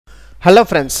Hello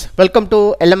friends, welcome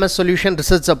to LMS Solution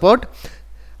Research Support.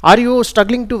 Are you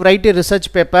struggling to write a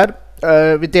research paper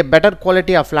with a better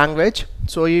quality of language?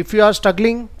 So if you are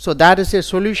struggling, so there is a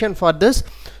solution for this.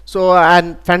 So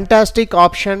a fantastic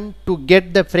option to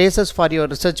get the phrases for your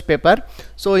research paper.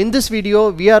 So in this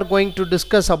video we are going to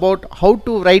discuss about how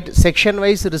to write section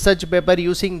wise research paper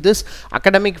using this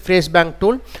academic Phrasebank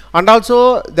tool, and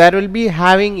also there will be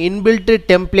having inbuilt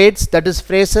templates, that is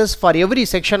phrases for every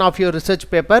section of your research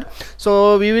paper.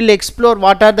 So we will explore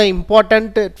what are the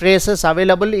important phrases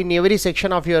available in every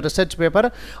section of your research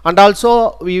paper, and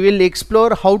also we will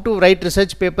explore how to write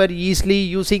research paper easily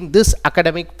using this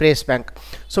academic Phrasebank.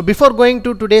 So before going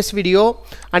to today's video,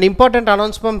 an important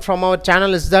announcement from our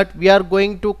channel is that we are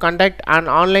going to conduct an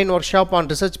online workshop on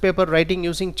research paper writing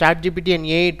using ChatGPT and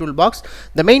AI toolbox.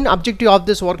 The main objective of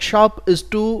this workshop is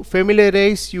to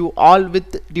familiarize you all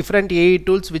with different AI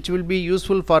tools which will be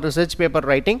useful for research paper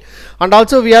writing, and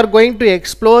also we are going to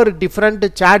explore different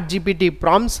ChatGPT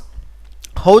prompts,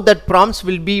 how that prompts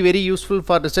will be very useful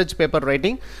for research paper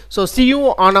writing. So see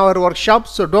you on our workshop.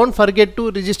 So don't forget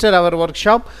to register our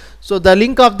workshop. So the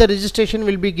link of the registration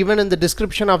will be given in the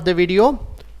description of the video.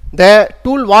 The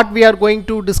tool what we are going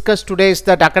to discuss today is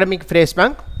that academic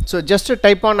Phrasebank. So just to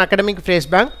type on academic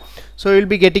Phrasebank, so you will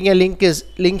be getting a link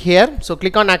here. So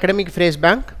click on academic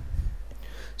Phrasebank.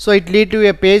 So it lead to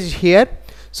a page here.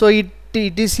 So it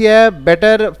is a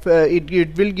better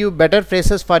it will give better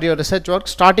phrases for your research work,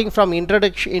 starting from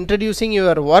introducing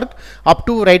your work up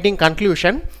to writing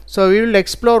conclusion. So we will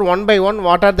explore one by one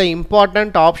what are the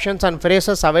important options and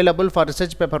phrases available for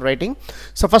research paper writing.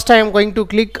 So first I am going to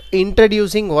click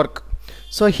introducing work.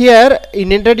 So here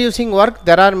in introducing work,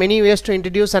 there are many ways to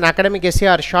introduce an academic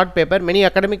essay or short paper. Many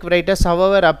academic writers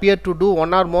however appear to do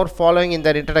one or more following in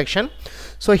their introduction.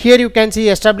 So here you can see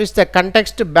establish the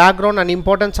context, background and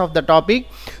importance of the topic,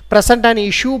 present an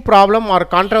issue, problem or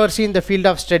controversy in the field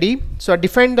of study. So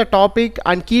define the topic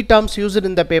and key terms used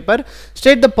in the paper,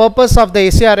 state the purpose of the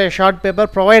essay or a short paper,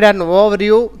 provide an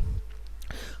overview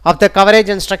of the coverage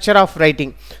and structure of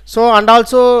writing. So and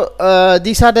also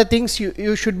these are the things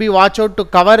you should be watch out to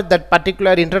cover that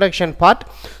particular introduction part.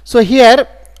 So here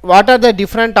what are the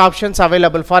different options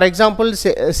available? For example,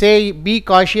 say be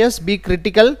cautious, be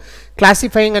critical,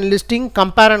 classifying and listing,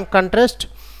 compare and contrast,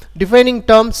 defining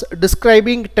terms,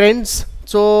 describing trends,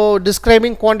 so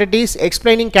describing quantities,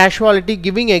 explaining causality,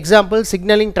 giving examples,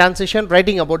 signaling transition,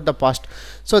 writing about the past.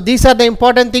 So these are the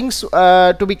important things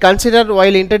to be considered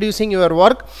while introducing your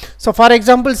work. So for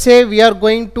example, say we are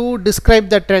going to describe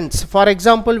the trends. For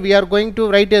example, we are going to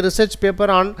write a research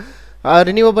paper on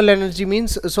renewable energy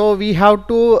means, so we have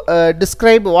to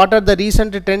describe what are the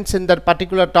recent trends in that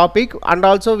particular topic, and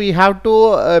also we have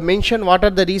to mention what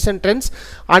are the recent trends,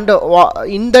 and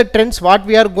in the trends what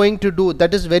we are going to do.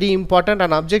 That is very important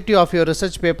and objective of your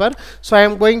research paper. So I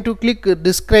am going to click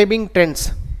describing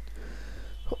trends.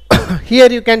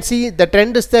 Here you can see the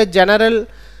trend is the general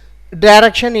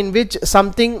direction in which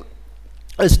something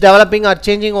is developing or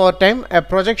changing over time. A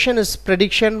projection is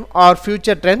prediction or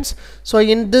future trends. So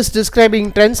in this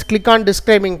describing trends, click on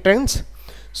describing trends.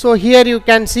 So here you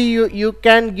can see you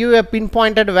can give a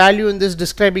pinpointed value in this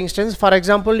describing trends. For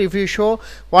example, if you show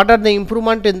what are the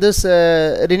improvement in this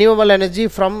renewable energy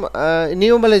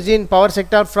in power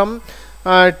sector from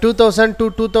 2000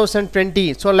 to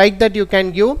 2020, so like that you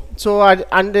can give. So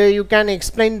and you can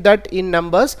explain that in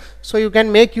numbers, so you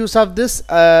can make use of this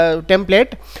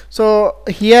template. So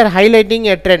here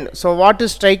highlighting a trend, so what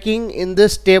is striking in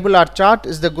this table or chart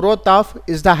is the growth of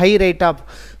the high rate of.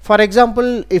 For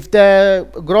example, if the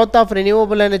growth of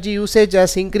renewable energy usage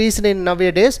has increased in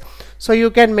nowadays, so you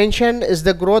can mention is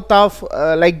the growth of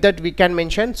like that we can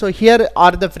mention. So here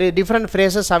are the different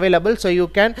phrases available, so you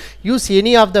can use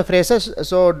any of the phrases.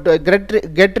 So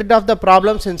get rid of the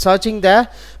problems in searching the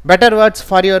better words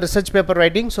for your research paper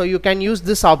writing, so you can use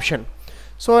this option.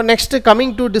 So next,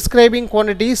 coming to describing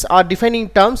quantities or defining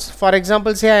terms. For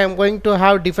example, say I am going to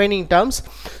have defining terms.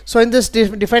 So in this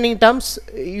defining terms,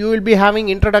 you will be having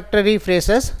introductory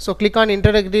phrases. So click on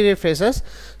introductory phrases.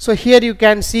 So here you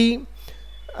can see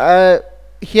the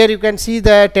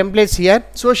templates here.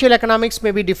 Social economics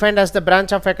may be defined as the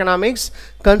branch of economics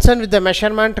concerned with the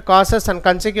measurement, causes and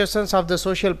consequences of the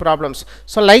social problems.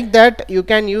 So like that you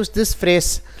can use this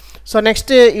phrase. So next,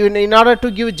 in order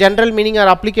to give general meaning or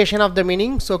application of the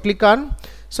meaning, so click on,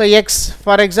 so X,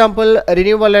 for example,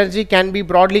 renewable energy can be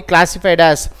broadly classified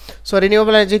as, so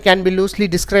renewable energy can be loosely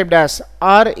described as,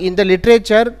 or in the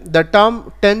literature the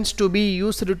term tends to be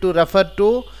used to refer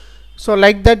to. So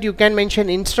like that you can mention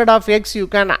instead of X you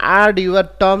can add your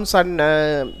terms and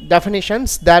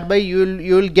definitions, thereby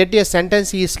you will get a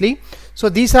sentence easily. So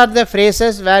these are the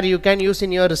phrases where you can use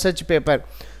in your research paper.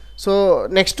 So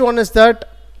next one is that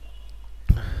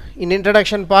in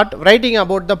introduction part, writing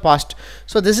about the past.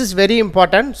 So this is very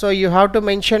important. So you have to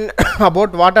mention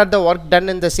about what are the work done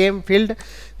in the same field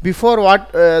before,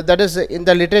 what that is in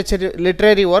the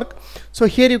literary work. So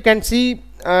here you can see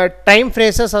time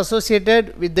phrases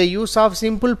associated with the use of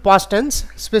simple past tense,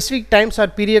 specific times or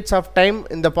periods of time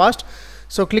in the past.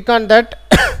 So click on that.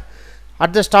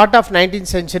 At the start of 19th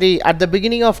century, at the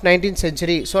beginning of 19th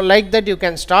century. So like that you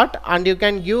can start, and you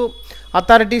can give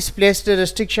authorities placed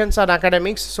restrictions on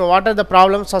academics. So what are the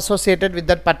problems associated with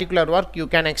that particular work, you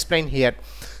can explain here.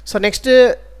 So next,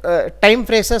 time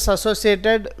phrases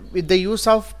associated with the use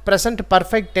of present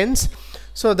perfect tense.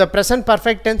 So the present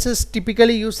perfect tense is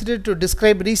typically used to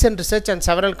describe recent research and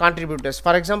several contributors.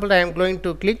 For example, I am going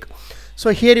to click.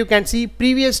 So here you can see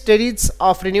previous studies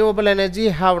of renewable energy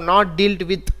have not dealt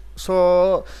with.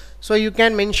 So you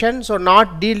can mention, so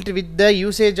not dealt with the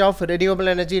usage of renewable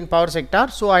energy in power sector.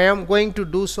 So I am going to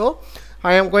do so.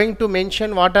 I am going to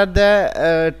mention what are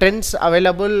the trends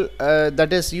available,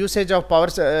 that is usage of power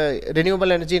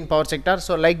renewable energy in power sector.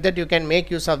 So like that you can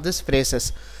make use of these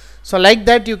phrases. So like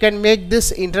that you can make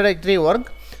this introductory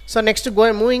work. So next,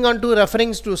 moving on to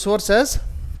reference to sources.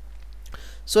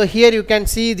 So here you can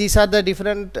see these are the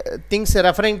different things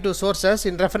referring to sources.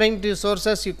 In referring to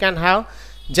sources, you can have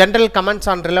general comments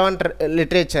on relevant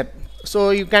literature. So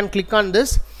you can click on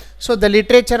this. So the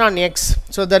literature on X.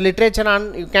 So the literature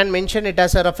on, you can mention it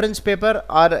as a reference paper,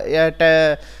 or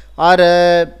the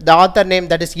author name,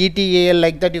 that is ETAL,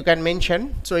 like that you can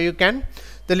mention. So you can,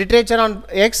 the literature on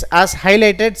X has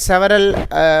highlighted several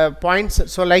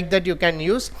points. So like that you can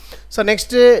use. So next,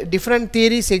 different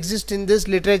theories exist in this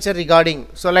literature regarding.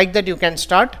 So like that you can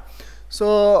start.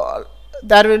 So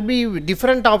there will be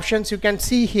different options you can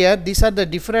see here. These are the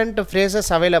different phrases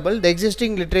available. The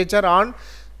existing literature on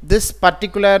this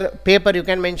particular paper you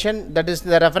can mention, that is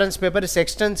the reference paper is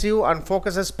extensive and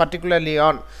focuses particularly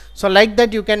on. So like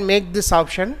that you can make this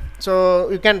option.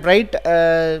 So you can write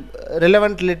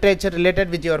relevant literature related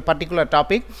with your particular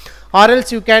topic, or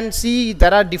else you can see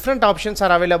there are different options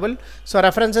are available. So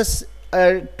references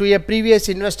to a previous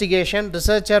investigation,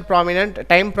 researcher prominent,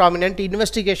 time prominent,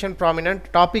 investigation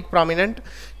prominent, topic prominent.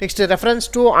 Next, reference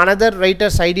to another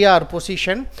writer's idea or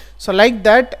position. So like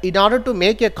that, in order to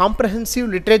make a comprehensive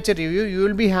literature review, you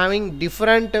will be having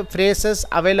different phrases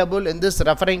available in this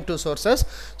referring to sources.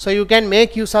 So you can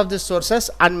make use of these sources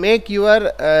and make your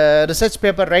research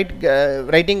paper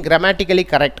writing grammatically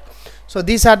correct. So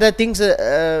these are the things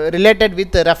related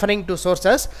with referring to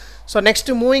sources. So next,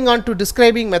 moving on to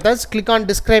describing methods, click on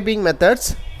describing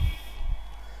methods.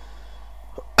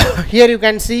 Here you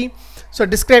can see, so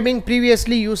describing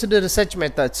previously used research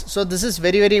methods. So this is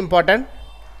very, very important.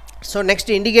 So next,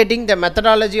 indicating the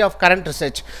methodology of current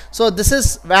research. So this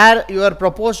is where your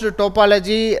proposed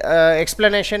topology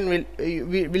explanation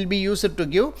will be used to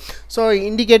give. So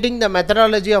indicating the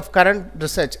methodology of current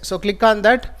research. So click on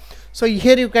that. So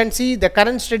here you can see the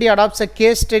current study adopts a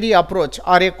case study approach,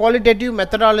 or a qualitative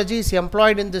methodology is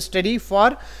employed in the study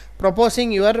for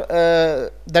proposing your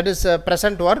that is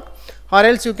present work. Or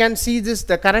else you can see this,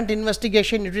 the current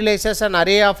investigation utilizes an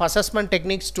array of assessment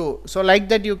techniques too. So like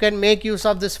that you can make use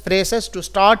of these phrases to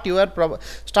start your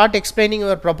start explaining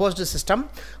your proposed system.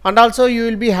 And also you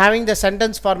will be having the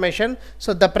sentence formation.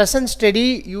 So the present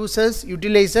study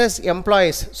utilizes,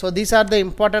 employs. So these are the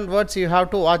important words you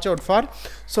have to watch out for.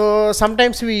 So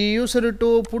sometimes we use it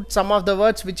to put some of the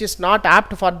words which is not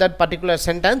apt for that particular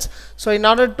sentence. So in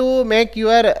order to make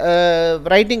your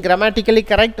writing grammatically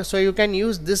correct, so you can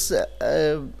use this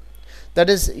that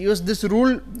is use this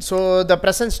rule. So the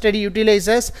present study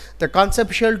utilizes the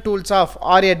conceptual tools of,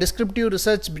 or a descriptive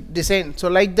research design. So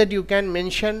like that you can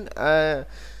mention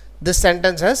this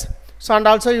sentences. So and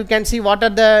also you can see what are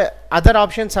the other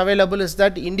options available is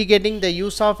that indicating the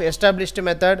use of established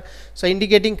method. So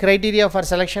indicating criteria for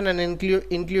selection and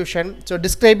inclusion. So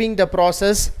describing the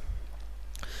process.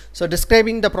 So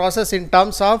describing the process in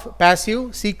terms of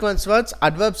passive, sequence words,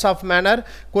 adverbs of manner,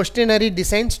 questionnaire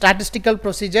design, statistical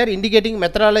procedure, indicating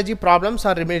methodology, problems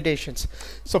or limitations.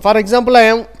 So for example, I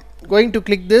am going to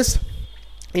click this,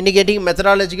 indicating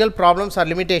methodological problems or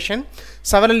limitation.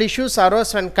 Several issues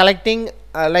arose when collecting,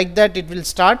 like that it will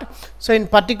start. So in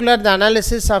particular, the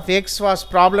analysis of X was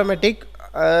problematic,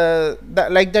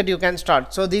 like that you can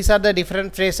start. So these are the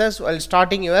different phrases while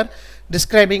starting your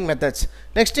describing methods.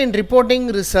 Next, in reporting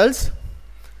results,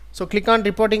 so click on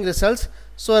reporting results.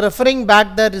 So referring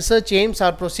back the research aims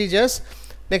or procedures.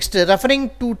 Next,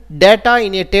 referring to data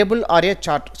in a table or a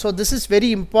chart. So this is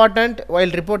very important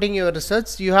while reporting your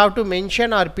research. You have to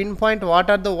mention or pinpoint what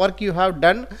are the work you have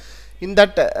done in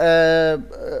that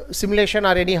simulation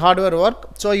or any hardware work.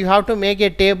 So you have to make a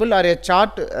table or a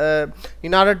chart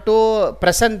in order to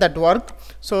present that work.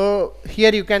 So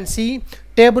here you can see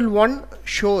table 1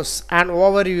 shows an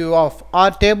overview of, or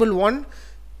table 1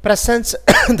 presents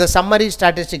the summary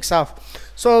statistics of.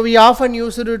 So we often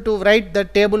use it to write the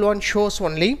table 1 shows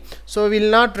only. So we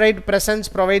will not write presents,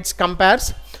 provides,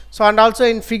 compares. So and also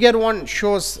in figure 1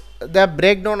 shows the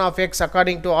breakdown of X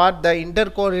according to R, the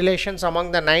intercorrelations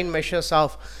among the 9 measures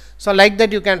of. So like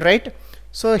that you can write.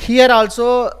 So here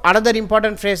also another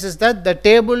important phrase is that the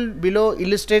table below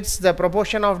illustrates the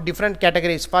proportion of different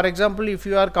categories. For example, if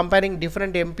you are comparing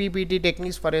different MPPT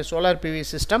techniques for a solar PV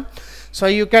system, so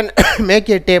you can make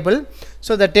a table.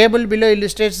 So the table below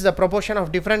illustrates the proportion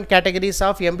of different categories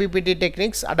of MPPT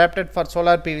techniques adapted for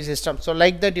solar PV system. So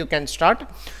like that you can start.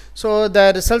 So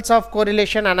the results of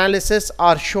correlation analysis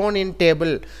are shown in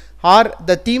table, or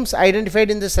the themes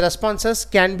identified in this responses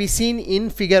can be seen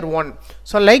in figure 1.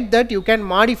 So like that you can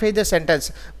modify the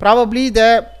sentence. Probably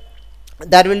there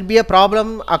will be a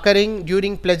problem occurring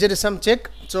during plagiarism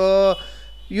check. So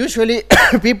usually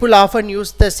people often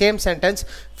use the same sentence,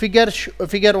 figure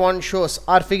 1 shows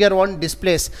or figure 1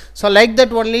 displays. So like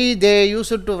that only they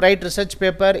use it to write research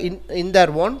paper in their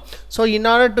own. So in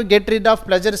order to get rid of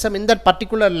plagiarism in that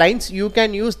particular lines, you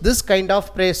can use this kind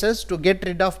of phrases to get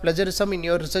rid of plagiarism in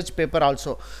your research paper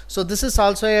also. So this is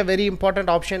also a very important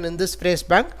option in this phrase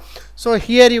bank. So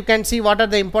here you can see what are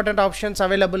the important options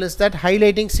available is that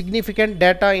highlighting significant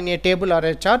data in a table or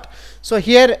a chart. So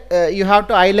here you have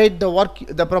to highlight the work,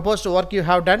 the proposed work you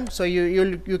have done. So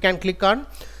you can click on.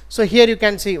 So here you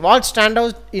can see what stand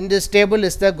out in this table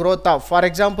is the growth of. For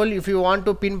example, if you want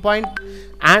to pinpoint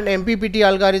an MPPT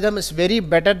algorithm is very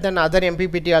better than other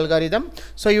MPPT algorithm,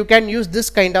 so you can use this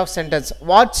kind of sentence.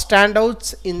 What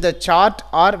standouts in the chart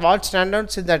or what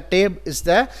standouts in the table is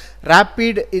the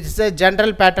rapid, is the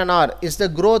general pattern, or is the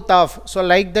growth of. So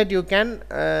like that you can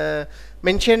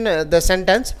mention the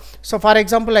sentence. So for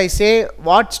example, I say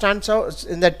what stands out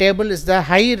in the table is the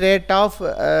high rate of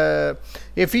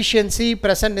efficiency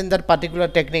present in that particular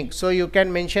technique. So you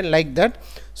can mention like that.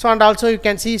 So and also you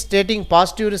can see stating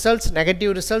positive results,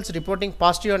 negative results, reporting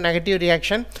positive or negative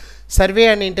reaction, survey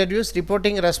and interviews,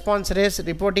 reporting response rates,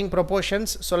 reporting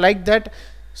proportions. So like that,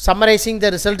 summarizing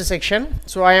the result section.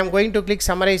 So I am going to click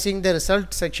summarizing the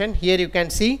result section. Here you can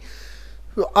see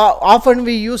often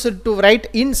we use it to write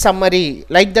in summary,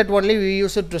 like that only we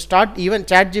use it to start. Even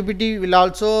ChatGPT will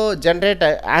also generate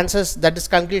answers, that is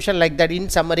conclusion, like that, in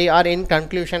summary or in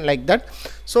conclusion, like that.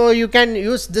 So you can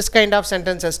use this kind of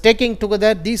sentences, taking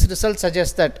together these results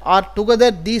suggest that, or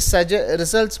together these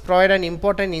results provide an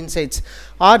important insights,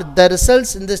 or the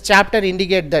results in this chapter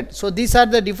indicate that. So these are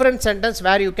the different sentences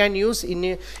where you can use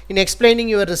in explaining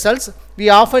your results. We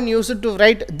often use it to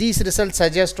write these results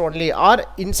suggest only, or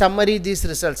in summary these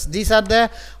results. These are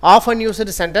the often used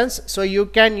sentence. So you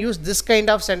can use this kind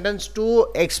of sentence to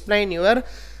explain your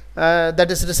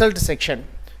that is result section.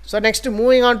 So next,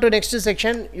 moving on to next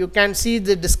section, you can see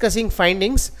the discussing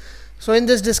findings. So in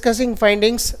this discussing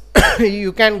findings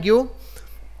you can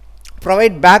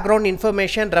provide background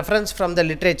information, reference from the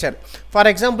literature. For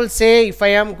example, say if I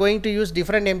am going to use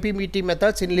different MPPT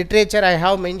methods in literature, I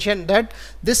have mentioned that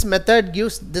this method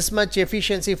gives this much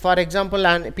efficiency. For example,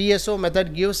 an PSO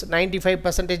method gives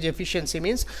 95% efficiency,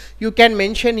 means you can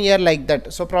mention here like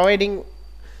that. So providing,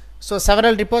 so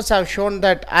several reports have shown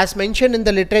that as mentioned in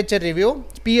the literature review,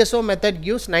 PSO method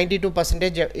gives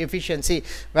 92% efficiency,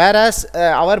 whereas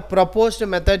our proposed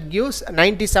method gives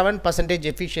 97%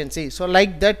 efficiency. So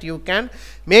like that you can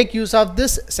make use of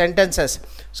this sentences.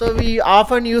 So we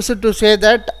often use it to say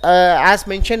that as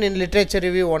mentioned in literature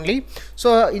review only.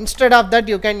 So instead of that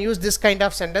you can use this kind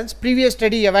of sentence, previous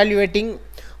study evaluating,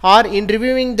 or in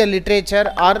reviewing the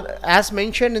literature, or as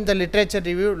mentioned in the literature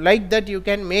review. Like that you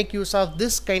can make use of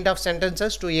this kind of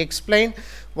sentences to explain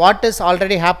what has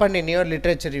already happened in your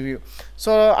literature review.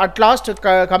 So at last,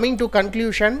 coming to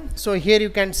conclusion, so here you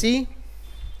can see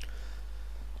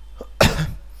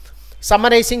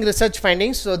summarizing research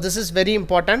findings. So this is very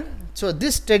important. So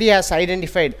this study has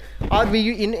identified, or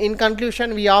we in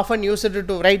conclusion we often use it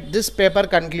to write this paper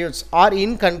concludes, or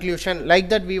in conclusion, like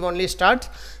that we only start.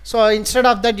 So instead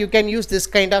of that you can use this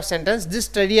kind of sentence, this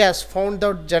study has found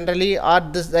out generally, or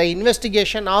this the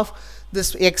investigation of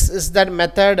this X is that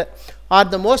method, or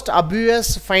the most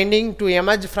obvious finding to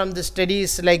emerge from the study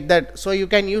is like that. So you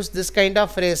can use this kind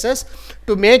of phrases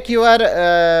to make your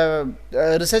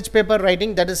research paper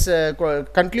writing, that is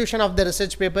conclusion of the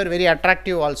research paper, very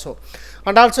attractive also.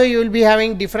 And also you will be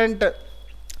having different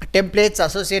templates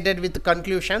associated with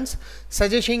conclusions,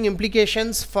 suggesting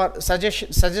implications for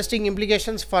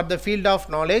the field of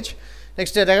knowledge.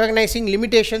 Next, recognizing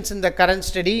limitations in the current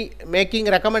study, making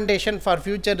recommendation for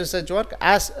future research work.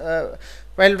 As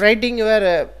while writing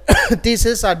your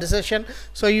thesis or dissertation,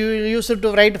 so you use it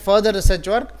to write further research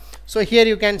work. So here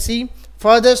you can see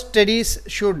further studies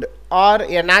should, or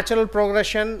a natural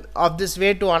progression of this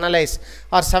way to analyze,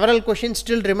 or several questions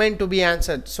still remain to be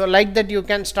answered. So like that you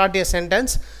can start a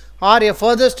sentence, or a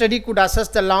further study could assess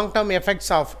the long term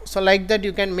effects of. So like that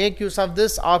you can make use of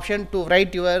this option to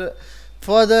write your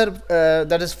further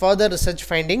that is further research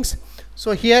findings.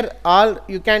 So here all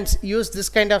you can use this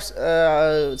kind of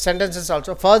sentences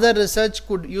also. Further research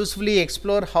could usefully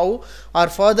explore how, or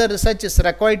further research is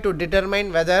required to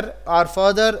determine whether, or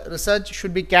further research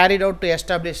should be carried out to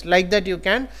establish. Like that you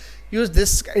can use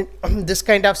this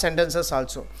kind of sentences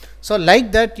also. So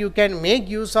like that you can make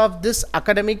use of this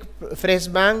academic phrase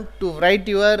bank to write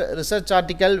your research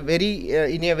article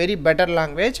in a very better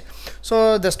language.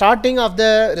 So the starting of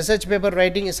the research paper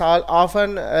writing is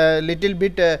often little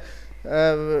bit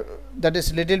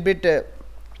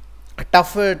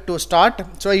tough to start.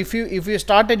 So if you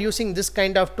started using this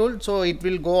kind of tool, so it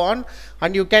will go on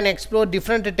and you can explore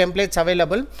different templates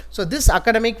available. So this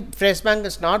academic phrase bank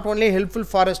is not only helpful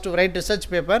for us to write research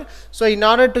paper. So in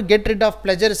order to get rid of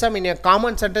plagiarism in a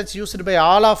common sentence used by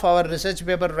all of our research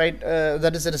paper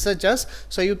that is researchers,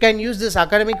 so you can use this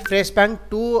academic phrase bank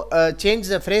to change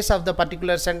the phrase of the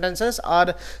particular sentences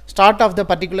or start of the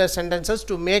particular sentences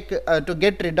to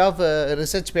get rid of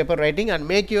research paper writing and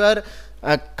make your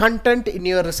content in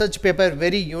your research paper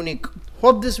very unique.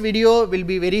 Hope this video will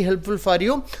be very helpful for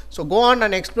you. So go on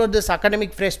and explore this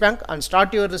academic phrase bank and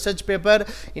start your research paper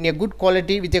in a good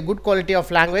quality, with a good quality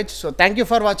of language. So thank you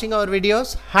for watching our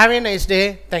videos. Have a nice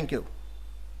day. Thank you.